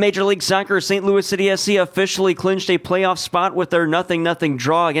 In Major League Soccer, St. Louis City SC officially clinched a playoff spot with their 0-0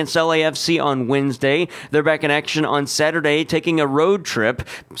 draw against LAFC on Wednesday. They're back in action on Saturday, taking a road trip.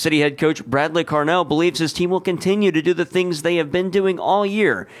 City head coach Bradley Carnell believes his team will continue to do the things they have been doing all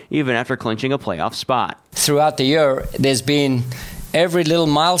year, even after clinching a playoff spot. Throughout the year, there's been every little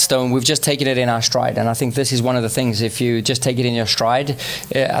milestone, we've just taken it in our stride. And I think this is one of the things, if you just take it in your stride,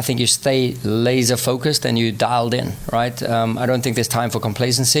 I think you stay laser focused and you dialed in, right? I don't think there's time for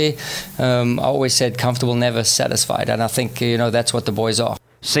complacency. I always said comfortable, never satisfied. And I think, that's what the boys are.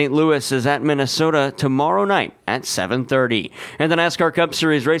 St. Louis is at Minnesota tomorrow night at 7:30. And the NASCAR Cup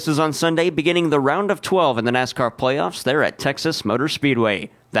Series races on Sunday, beginning the round of 12 in the NASCAR playoffs there at Texas Motor Speedway.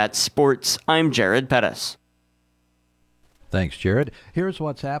 That's sports. I'm Jared Pettis. Thanks, Jared. Here's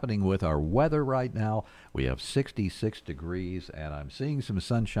what's happening with our weather right now. We have 66 degrees, and I'm seeing some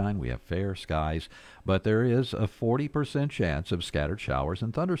sunshine. We have fair skies, but there is a 40% chance of scattered showers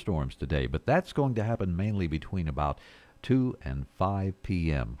and thunderstorms today. But that's going to happen mainly between about 2 and 5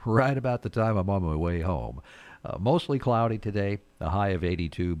 p.m., right about the time I'm on my way home. Mostly cloudy today, a high of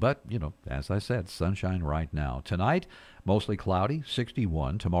 82, but, as I said, sunshine right now. Tonight, mostly cloudy,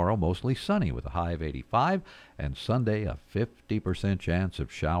 61. Tomorrow, mostly sunny with a high of 85. And Sunday, a 50% chance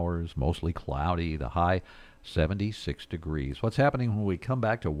of showers, mostly cloudy, the high 76 degrees. What's happening when we come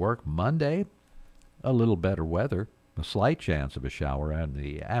back to work Monday? A little better weather. A slight chance of a shower in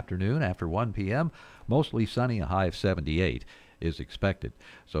the afternoon after 1 p.m. Mostly sunny, a high of 78 is expected.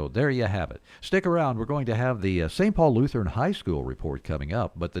 So there you have it. Stick around. We're going to have the St. Paul Lutheran High School report coming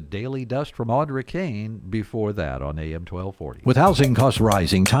up, but the Daily Dust from Audra Kane before that on AM 1240. With housing costs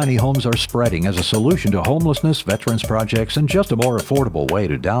rising, tiny homes are spreading as a solution to homelessness, veterans projects, and just a more affordable way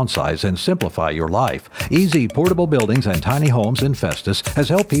to downsize and simplify your life. Easy Portable Buildings and Tiny Homes in Festus has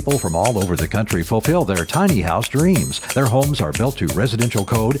helped people from all over the country fulfill their tiny house dreams. Their homes are built to residential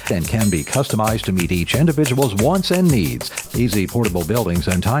code and can be customized to meet each individual's wants and needs. Easy Portable Buildings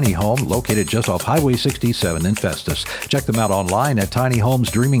and Tiny Home, located just off Highway 67 in Festus. Check them out online at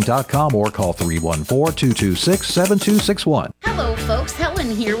tinyhomesdreaming.com or call 314-226-7261. Hello, folks.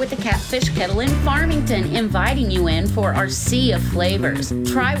 Helen here with the Catfish Kettle in Farmington, inviting you in for our Sea of Flavors.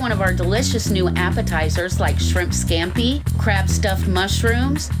 Try one of our delicious new appetizers like shrimp scampi, crab stuffed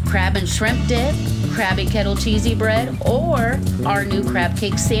mushrooms, crab and shrimp dip, Krabby Kettle cheesy bread, or our new crab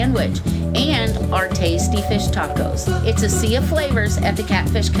cake sandwich, and our tasty fish tacos. It's a sea of flavors at the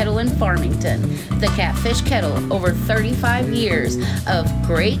Catfish Kettle in Farmington. The Catfish Kettle, over 35 years of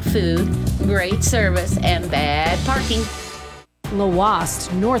great food, great service, and bad parking.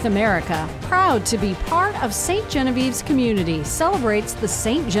 Lawast, North America, proud to be part of St. Genevieve's community, celebrates the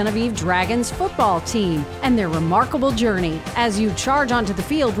St. Genevieve Dragons football team and their remarkable journey. As you charge onto the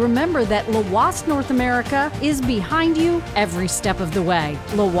field, remember that Lawast, North America is behind you every step of the way.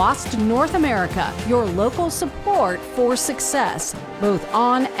 Lawast, North America, your local support for success, both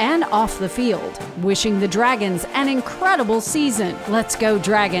on and off the field. Wishing the Dragons an incredible season. Let's go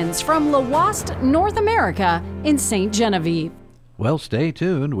Dragons from Lawast, North America in St. Genevieve. Well, stay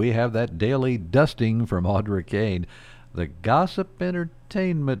tuned. We have that daily dusting from Audra Kane. The gossip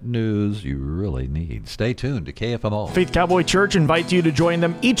entertainment news you really need. Stay tuned to KFMO. Faith Cowboy Church invites you to join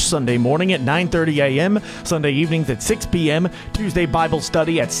them each Sunday morning at 9:30 a.m., Sunday evenings at 6 p.m., Tuesday Bible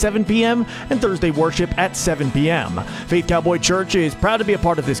study at 7 p.m., and Thursday worship at 7 p.m. Faith Cowboy Church is proud to be a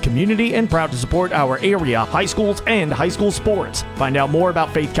part of this community and proud to support our area high schools and high school sports. Find out more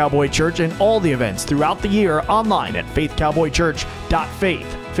about Faith Cowboy Church and all the events throughout the year online at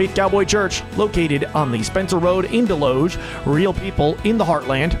faithcowboychurch.faith. Faith Cowboy Church, located on the Spencer Road in Deloge, real people in the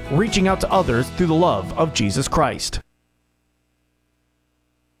heartland, reaching out to others through the love of Jesus Christ.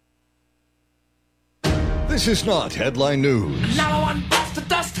 This is not headline news. Now one busts the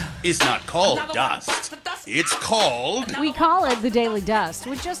dust. It's not called dust. It's called... We call it the Daily Dust,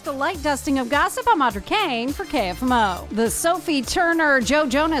 with just a light dusting of gossip. I'm Audrey Kane for KFMO. The Sophie Turner-Joe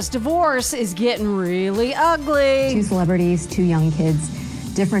Jonas divorce is getting really ugly. 2 celebrities, 2 young kids,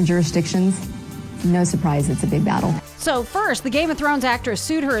 different jurisdictions. No surprise, it's a big battle. So first, the Game of Thrones actress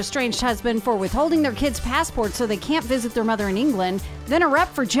sued her estranged husband for withholding their kids' passports so they can't visit their mother in England. Then a rep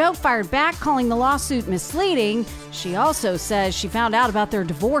for Joe fired back, calling the lawsuit misleading. She also says she found out about their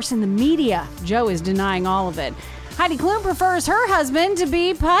divorce in the media. Joe is denying all of it. Heidi Klum prefers her husband to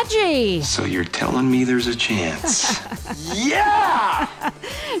be pudgy. So you're telling me there's a chance? Yeah!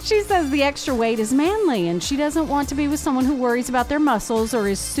 She says the extra weight is manly, and she doesn't want to be with someone who worries about their muscles or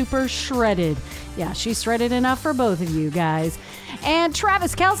is super shredded. Yeah, she's shredded enough for both of you guys. And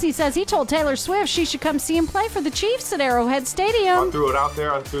Travis Kelce says he told Taylor Swift she should come see him play for the Chiefs at Arrowhead Stadium. I threw it out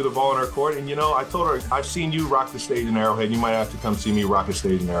there. I threw the ball in her court. And, I told her, I've seen you rock the stage in Arrowhead. You might have to come see me rock the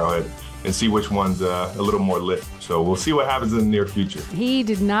stage in Arrowhead and see which one's a little more lit. So we'll see what happens in the near future. He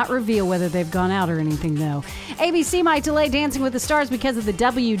did not reveal whether they've gone out or anything, though. ABC might delay Dancing with the Stars because of the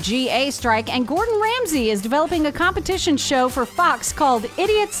WGA strike, and Gordon Ramsay is developing a competition show for Fox called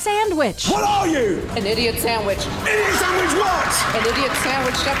Idiot Sandwich. What are you? An idiot sandwich. Idiot sandwich what? An idiot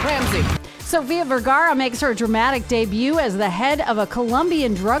sandwich, Chef Ramsay. Sofia Vergara makes her dramatic debut as the head of a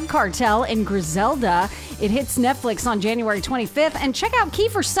Colombian drug cartel in Griselda. It hits Netflix on January 25th. And check out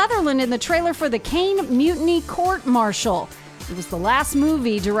Kiefer Sutherland in the trailer for the Kane Mutiny Court Martial. It was the last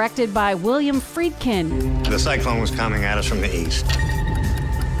movie directed by William Friedkin. The cyclone was coming at us from the east.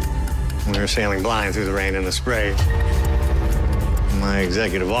 We were sailing blind through the rain and the spray. My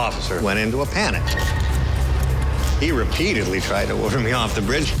executive officer went into a panic. He repeatedly tried to order me off the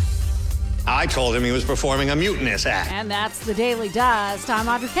bridge. I told him he was performing a mutinous act. And that's the Daily Dust. I'm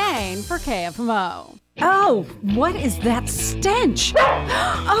Audrey Kane for KFMO. Oh, what is that stench?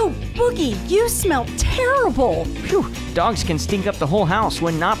 Oh, Boogie, you smell terrible. Phew. Dogs can stink up the whole house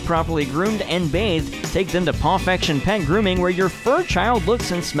when not properly groomed and bathed. Take them to Pawfection Pet Grooming, where your fur child looks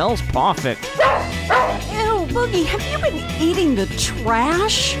and smells perfect. Ew, Boogie, have you been eating the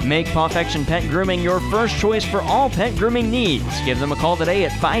trash? Make Pawfection Pet Grooming your first choice for all pet grooming needs. Give them a call today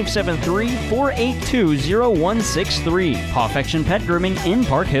at 573-482-0163. Pawfection Pet Grooming in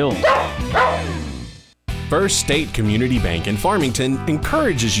Park Hills. First State Community Bank in Farmington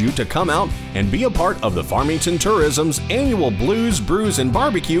encourages you to come out and be a part of the Farmington Tourism's annual Blues, Brews, and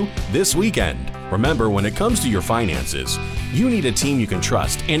Barbecue this weekend. Remember, when it comes to your finances, you need a team you can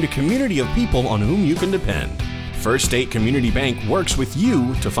trust and a community of people on whom you can depend. First State Community Bank works with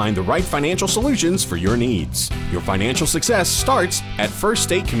you to find the right financial solutions for your needs. Your financial success starts at First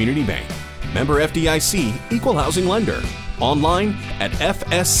State Community Bank. Member FDIC, Equal Housing Lender. Online at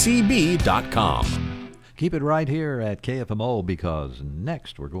fscb.com. Keep it right here at KFMO, because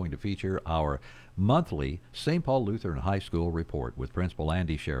next we're going to feature our monthly St. Paul Lutheran High School report with Principal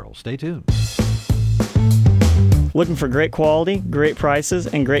Andy Sherrill. Stay tuned. Looking for great quality, great prices,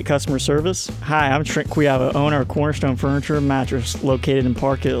 and great customer service? Hi, I'm Trent Quiava, owner of Cornerstone Furniture and Mattress, located in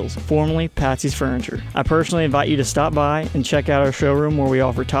Park Hills, formerly Patsy's Furniture. I personally invite you to stop by and check out our showroom, where we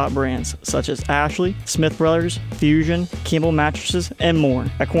offer top brands such as Ashley, Smith Brothers, Fusion, Kimball Mattresses, and more.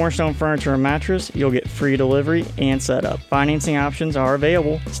 At Cornerstone Furniture and Mattress, you'll get free delivery and setup. Financing options are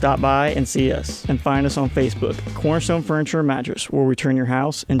available. Stop by and see us, and find us on Facebook, Cornerstone Furniture and Mattress, where we turn your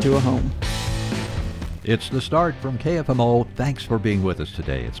house into a home. It's The Start from KFMO. Thanks for being with us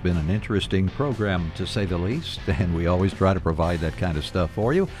today. It's been an interesting program, to say the least, and we always try to provide that kind of stuff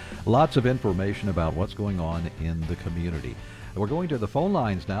for you. Lots of information about what's going on in the community. We're going to the phone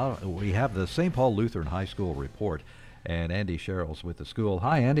lines now. We have the St. Paul Lutheran High School report, and Andy Sherrill's with the school.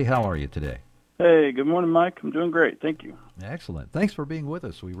 Hi, Andy. How are you today? Hey, good morning, Mike. I'm doing great. Thank you. Excellent. Thanks for being with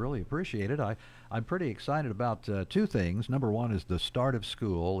us. We really appreciate it. I'm pretty excited about two things. Number one is the start of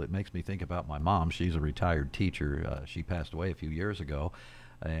school. It makes me think about my mom. She's a retired teacher. She passed away a few years ago,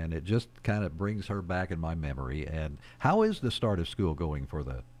 and it just kind of brings her back in my memory. And how is the start of school going for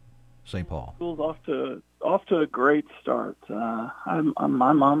the St. Paul? School's off to a great start.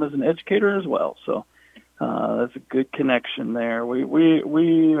 My mom is an educator as well, so that's a good connection there.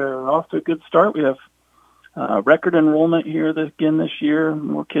 We are off to a good start. We have record enrollment here again this year,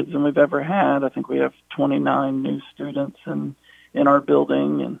 more kids than we've ever had. I think we have 29 new students in our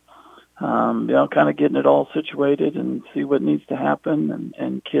building, and kind of getting it all situated and see what needs to happen.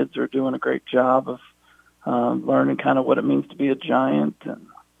 And kids are doing a great job of learning kind of what it means to be a Giant. And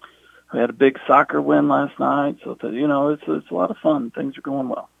we had a big soccer win last night, so it's a lot of fun. Things are going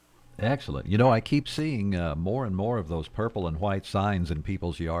well. Excellent. I keep seeing more and more of those purple and white signs in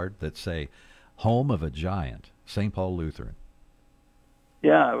people's yard that say home of a giant, St. Paul Lutheran.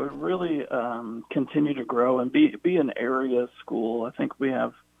 Yeah, it would really continue to grow and be an area school. I think we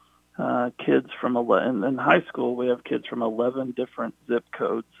have kids from 11 in high school. We have kids from 11 different zip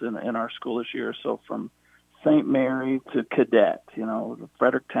codes in our school this year. So from St. Mary to Cadet,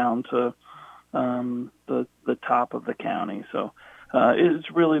 Fredericktown to the top of the county. So it's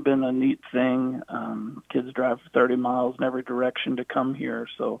really been a neat thing. Kids drive 30 miles in every direction to come here.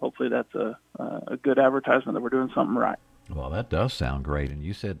 So hopefully that's a good advertisement that we're doing something right. Well, that does sound great. And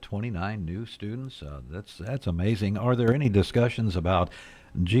you said 29 new students. That's amazing. Are there any discussions about,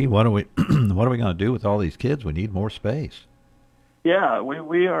 gee, what are we going to do with all these kids? We need more space. Yeah,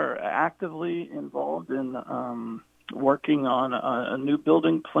 we are actively involved in working on a new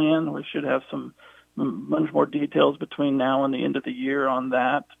building plan. We should have some much more details between now and the end of the year on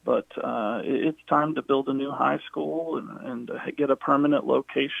that. But it's time to build a new high school and get a permanent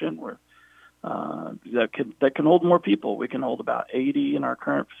location where that can hold more people. We can hold about 80 in our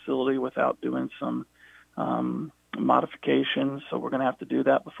current facility without doing some modifications. So we're going to have to do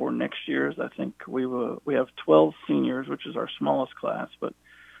that before next year's. I think we have 12 seniors, which is our smallest class, but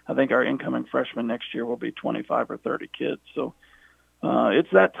I think our incoming freshmen next year will be 25 or 30 kids. So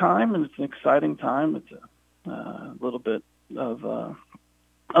it's that time, and it's an exciting time. It's a little bit of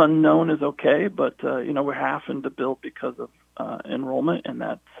unknown is okay, but we're having to build because of enrollment, and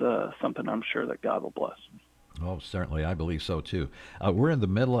that's something I'm sure that God will bless. Oh, certainly. I believe so, too. We're in the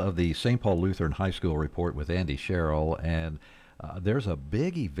middle of the St. Paul Lutheran High School report with Andy Sherrill, and there's a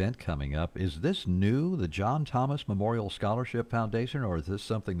big event coming up. Is this new, the John Thomas Memorial Scholarship Foundation, or is this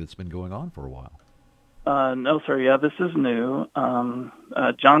something that's been going on for a while? No, sir. Yeah, this is new.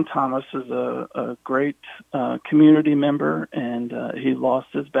 John Thomas is a great community member, and he lost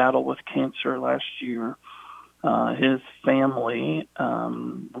his battle with cancer last year. His family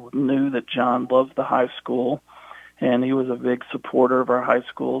knew that John loved the high school, and he was a big supporter of our high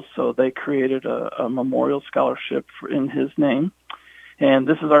school, so they created a memorial scholarship in his name. And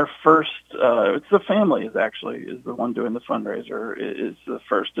this is our first, it's the family is the one doing the fundraiser. It is the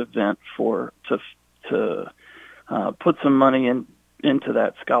first event to put some money into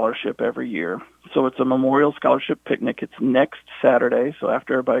that scholarship every year. So it's a memorial scholarship picnic. It's next Saturday, so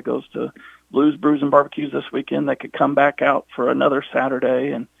after everybody goes to Blues, Brews, and Barbecues this weekend, they could come back out for another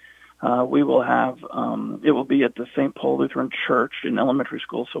Saturday, and we will have, it will be at the St. Paul Lutheran Church in elementary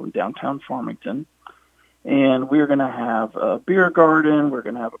school, so in downtown Farmington. And we're going to have a beer garden. We're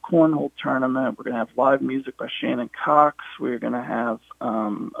going to have a cornhole tournament. We're going to have live music by Shannon Cox. We're going to have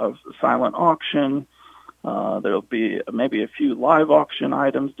a silent auction. There'll be maybe a few live auction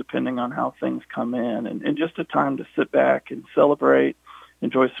items depending on how things come in, and just a time to sit back and celebrate,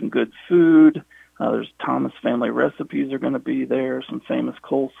 enjoy some good food. There's Thomas family recipes are going to be there, some famous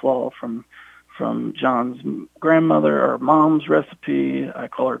coleslaw from John's grandmother or mom's recipe. I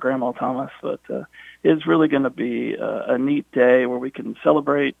call her Grandma Thomas, but it's really going to be a neat day where we can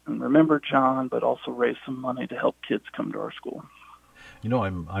celebrate and remember John, but also raise some money to help kids come to our school.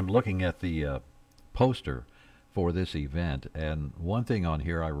 I'm looking at the poster for this event, and one thing on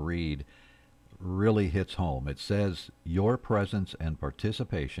here I read really hits home. It says, "Your presence and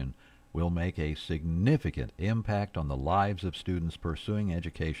participation will make a significant impact on the lives of students pursuing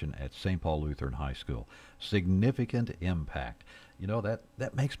education at St. Paul Lutheran High School." Significant impact.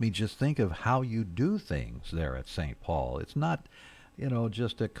 That makes me just think of how you do things there at St. Paul. It's not,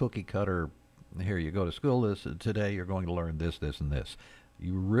 just a cookie cutter, here you go to school today, you're going to learn this, and this.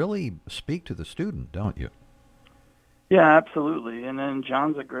 You really speak to the student, don't you? Yeah, absolutely. And then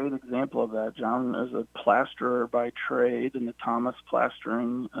John's a great example of that. John is a plasterer by trade, and the Thomas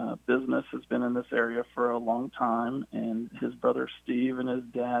plastering business has been in this area for a long time. And his brother Steve and his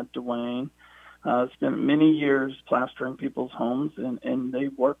dad Dwayne spent many years plastering people's homes, and they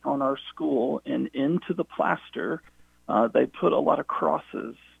worked on our school. And into the plaster, they put a lot of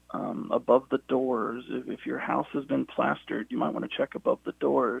crosses above the doors. If your house has been plastered, you might want to check above the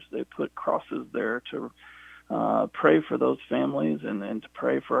doors. They put crosses there to pray for those families and to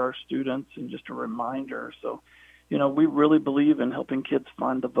pray for our students, and just a reminder. So, we really believe in helping kids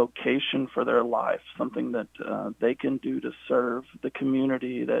find the vocation for their life, something that they can do to serve the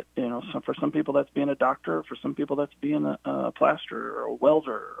community. That, for some people that's being a doctor, for some people that's being a plasterer or a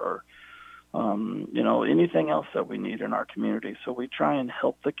welder or anything else that we need in our community. So we try and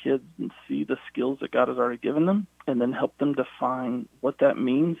help the kids and see the skills that God has already given them, and then help them define what that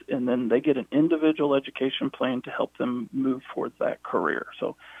means. And then they get an individual education plan to help them move towards that career.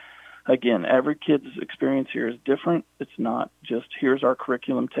 So again, every kid's experience here is different. It's not just, here's our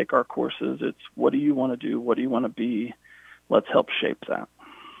curriculum, take our courses. It's, what do you want to do? What do you want to be? Let's help shape that.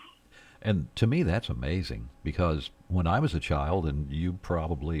 And to me, that's amazing, because when I was a child, and you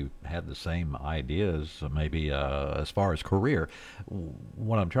probably had the same ideas, maybe as far as career,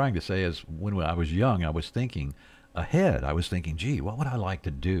 what I'm trying to say is when I was young, I was thinking ahead. I was thinking, gee, what would I like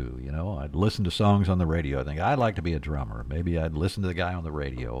to do? You know, I'd listen to songs on the radio. I think I'd like to be a drummer. Maybe I'd listen to the guy on the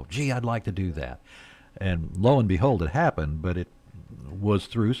radio. Gee, I'd like to do that. And lo and behold, it happened, but it was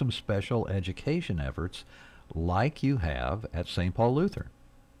through some special education efforts like you have at St. Paul Lutheran.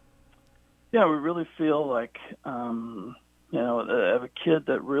 Yeah, we really feel like, of a kid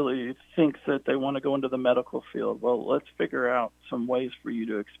that really thinks that they want to go into the medical field. Well, let's figure out some ways for you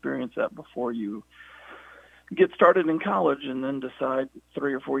to experience that before you get started in college and then decide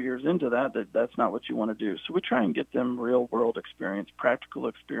 3 or 4 years into that that's not what you want to do. So we try and get them real world experience, practical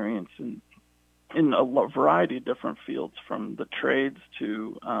experience in a variety of different fields, from the trades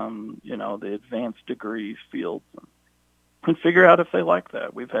to, the advanced degree fields, and figure out if they like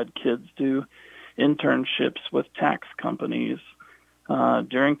that. We've had kids do internships with tax companies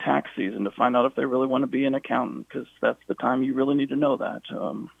during tax season to find out if they really want to be an accountant, because that's the time you really need to know that.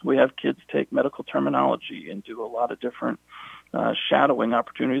 We have kids take medical terminology and do a lot of different shadowing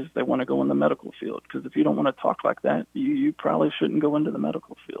opportunities if they want to go in the medical field, because if you don't want to talk like that, you probably shouldn't go into the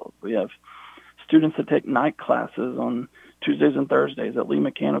medical field. We have students that take night classes on Tuesdays and Thursdays at Lee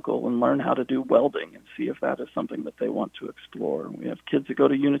Mechanical and learn how to do welding and see if that is something that they want to explore. We have kids that go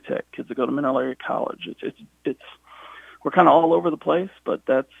to Unitech, kids that go to Mineral Area College. It's we're kind of all over the place, but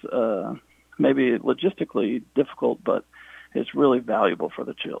that's maybe logistically difficult, but it's really valuable for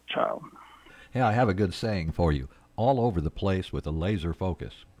the child. Yeah, I have a good saying for you: all over the place with a laser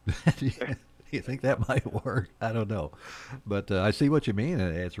focus. Do you think that might work? I don't know, but I see what you mean,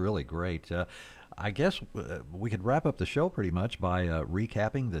 and it's really great. I guess we could wrap up the show pretty much by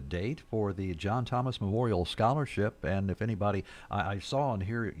recapping the date for the John Thomas Memorial Scholarship, and if anybody, I saw on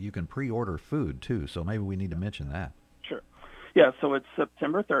here you can pre-order food too, so maybe we need to mention that. Sure. Yeah, so it's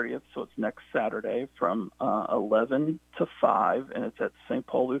September 30th, so it's next Saturday from 11 to 5, and it's at St.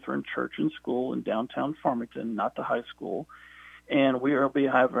 Paul Lutheran Church and School in downtown Farmington, not the high school. And we will be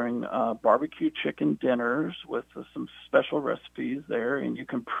having barbecue chicken dinners with some special recipes there, and you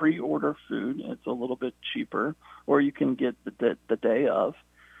can pre-order food. It's a little bit cheaper, or you can get the day of.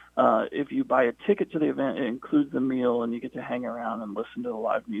 If you buy a ticket to the event, it includes the meal, and you get to hang around and listen to the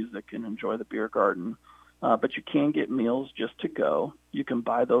live music and enjoy the beer garden. But you can get meals just to go. You can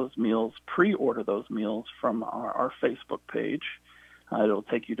buy those meals, pre-order those meals from our Facebook page. It'll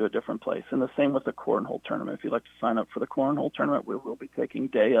take you to a different place. And the same with the cornhole tournament. If you'd like to sign up for the cornhole tournament, we will be taking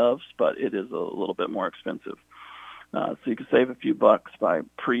day ofs, but it is a little bit more expensive. So you can save a few bucks by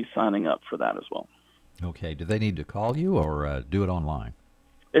pre-signing up for that as well. Okay. Do they need to call you or do it online?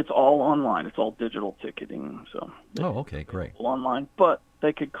 It's all online. It's all digital ticketing. So okay, great. Online, but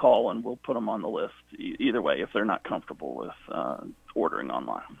they could call and we'll put them on the list either way if they're not comfortable with ordering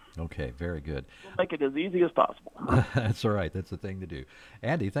online. Okay, very good. We'll make it as easy as possible. That's all right. That's the thing to do.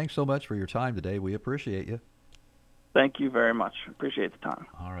 Andy, thanks so much for your time today. We appreciate you. Thank you very much. Appreciate the time.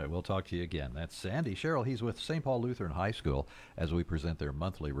 All right, we'll talk to you again. That's Andy Sherrill. He's with St. Paul Lutheran High School as we present their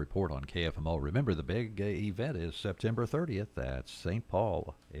monthly report on KFMO. Remember, the big event is September 30th at St.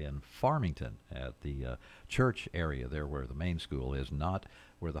 Paul in Farmington at the church area there where the main school is, not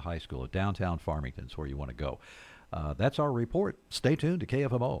where the high school is. Downtown Farmington is where you want to go. That's our report. Stay tuned to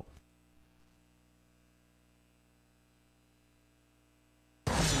KFMO.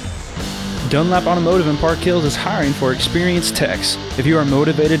 Dunlap Automotive in Park Hills is hiring for experienced techs. If you are a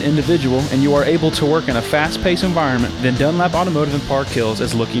motivated individual and you are able to work in a fast-paced environment, then Dunlap Automotive in Park Hills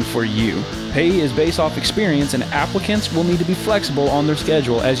is looking for you. Pay is based off experience, and applicants will need to be flexible on their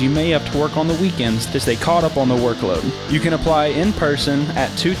schedule, as you may have to work on the weekends to stay caught up on the workload. You can apply in person at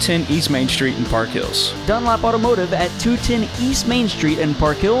 210 East Main Street in Park Hills. Dunlap Automotive at 210 East Main Street in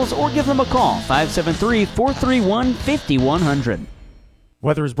Park Hills, or give them a call, 573-431-5100.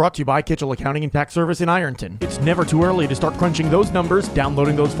 Weather is brought to you by Kitchell Accounting and Tax Service in Ironton. It's never too early to start crunching those numbers,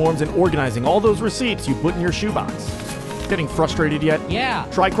 downloading those forms, and organizing all those receipts you put in your shoebox. Getting frustrated yet? Yeah.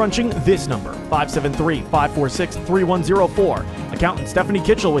 Try crunching this number, 573-546-3104. Accountant Stephanie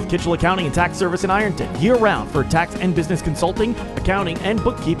Kitchell with Kitchell Accounting and Tax Service in Ironton, year-round for tax and business consulting, accounting, and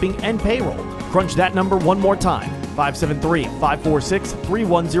bookkeeping, and payroll. Crunch that number one more time,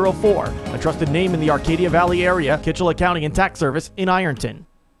 573-546-3104. A trusted name in the Arcadia Valley area, Kitchell Accounting and Tax Service in Ironton.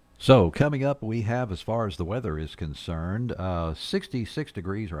 So coming up, we have, as far as the weather is concerned, 66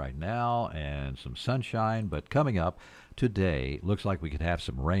 degrees right now and some sunshine. But coming up today, looks like we could have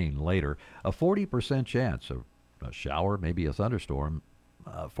some rain later. A 40% chance of a shower, maybe a thunderstorm,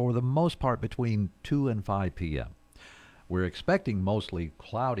 for the most part between 2 and 5 p.m. we're expecting mostly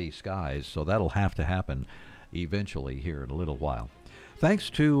cloudy skies, so that'll have to happen eventually here in a little while. Thanks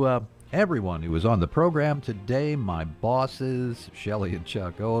to everyone who was on the program today. My bosses, Shelley and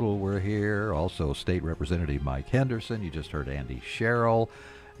Chuck Odell, were here. Also, State Representative Mike Henderson. You just heard Andy Sherrill.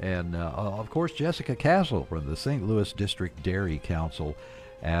 And, of course, Jessica Castle from the St. Louis District Dairy Council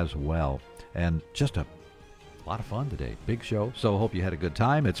as well. And just a lot of fun today. Big show. So hope you had a good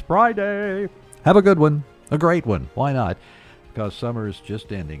time. It's Friday. Have a good one. A great one. Why not? Because summer is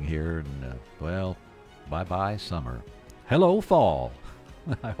just ending here. And, well, bye-bye summer. Hello, fall.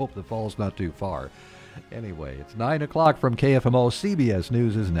 I hope the fall's not too far. Anyway, it's 9 o'clock from KFMO. CBS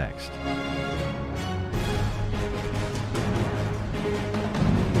News is next.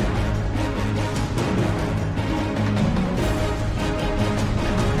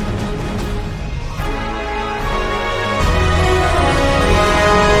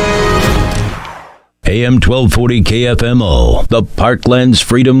 AM 1240 KFMO, the Parkland's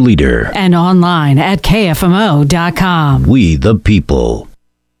freedom leader. And online at KFMO.com. We the people.